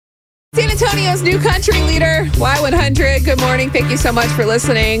Antonio's new country leader, Y100. Good morning. Thank you so much for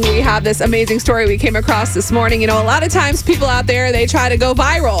listening. We have this amazing story we came across this morning. You know, a lot of times people out there, they try to go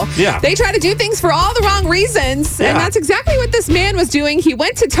viral. Yeah. They try to do things for all the wrong reasons. Yeah. And that's exactly what this man was doing. He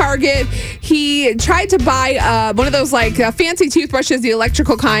went to Target. He tried to buy one of those fancy toothbrushes, the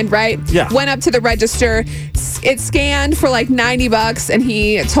electrical kind, right? Yeah. Went up to the register. It scanned for like $90 and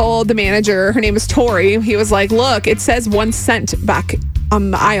he told the manager, her name is Tori. He was like, look, it says 1 cent back on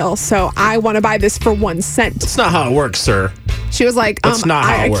the aisle, so I want to buy this for 1 cent. That's not how it works, sir. She was like, That's not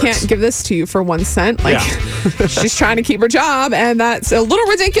how it I works. can't give this to you for 1 cent. Like, Yeah. she's trying to keep her job, and that's a little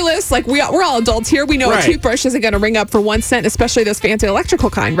ridiculous. Like, we're all adults here. We know Right. a toothbrush isn't going to ring up for 1 cent, especially those fancy electrical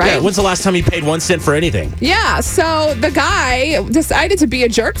kind, right? Yeah, when's the last time you paid 1 cent for anything? Yeah, so the guy decided to be a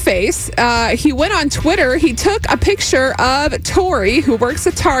jerk face. He went on Twitter. He took a picture of Tori, who works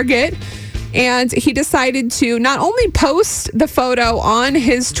at Target, and he decided to not only post the photo on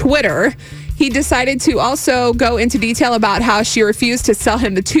his Twitter, he decided to also go into detail about how she refused to sell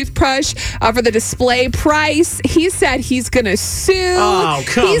him the toothbrush for the display price. He said he's going to sue. Oh,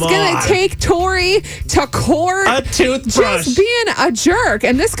 come He's going on. to take Tori to court. A toothbrush. Just being a jerk.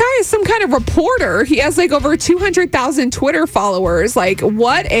 And this guy is some kind of reporter. He has like over 200,000 Twitter followers. Like,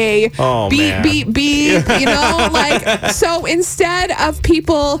 what a man. beep, you know? Like, so instead of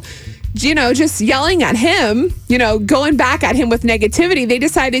people, you know, just yelling at him, you know, going back at him with negativity, they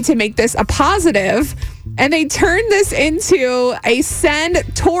decided to make this a positive, and they turned this into a Send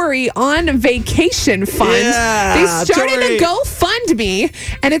Tori on Vacation fund. Yeah, They started Tori. a GoFundMe,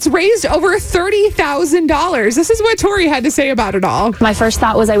 and it's raised over $30,000. This is what Tori had to say about it all. My first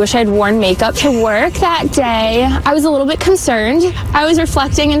thought was I wish I'd worn makeup to work that day. I was a little bit concerned. I was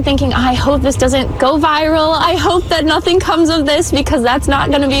reflecting and thinking, I hope this doesn't go viral. I hope that nothing comes of this because that's not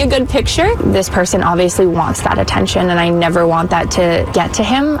going to be a good picture. This person obviously wants that attention and I never want that to get to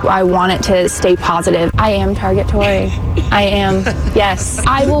him. I want it to stay positive. I am Target Tori. I am. Yes.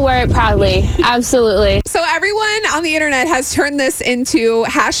 I will wear it proudly. Absolutely. So everyone on the internet has turned this into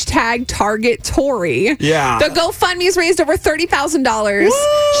hashtag Target Tori. Yeah. The GoFundMe's raised over $30,000.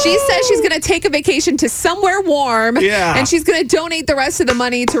 She says she's going to take a vacation to somewhere warm. Yeah. And she's going to donate the rest of the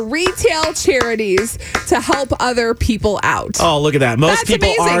money to retail charities to help other people out. Oh, look at that. Most That's people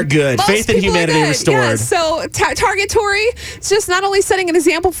amazing. are good. Most Faith in people are humanity good. restored. Yeah, so Target Tori is just not only setting an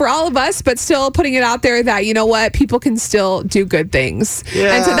example for all of us, but still putting it out there that, you know what, people can still do good things.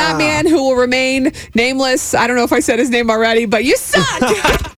 Yeah. And to that man who will remain nameless, I don't know if I said his name already, but you suck.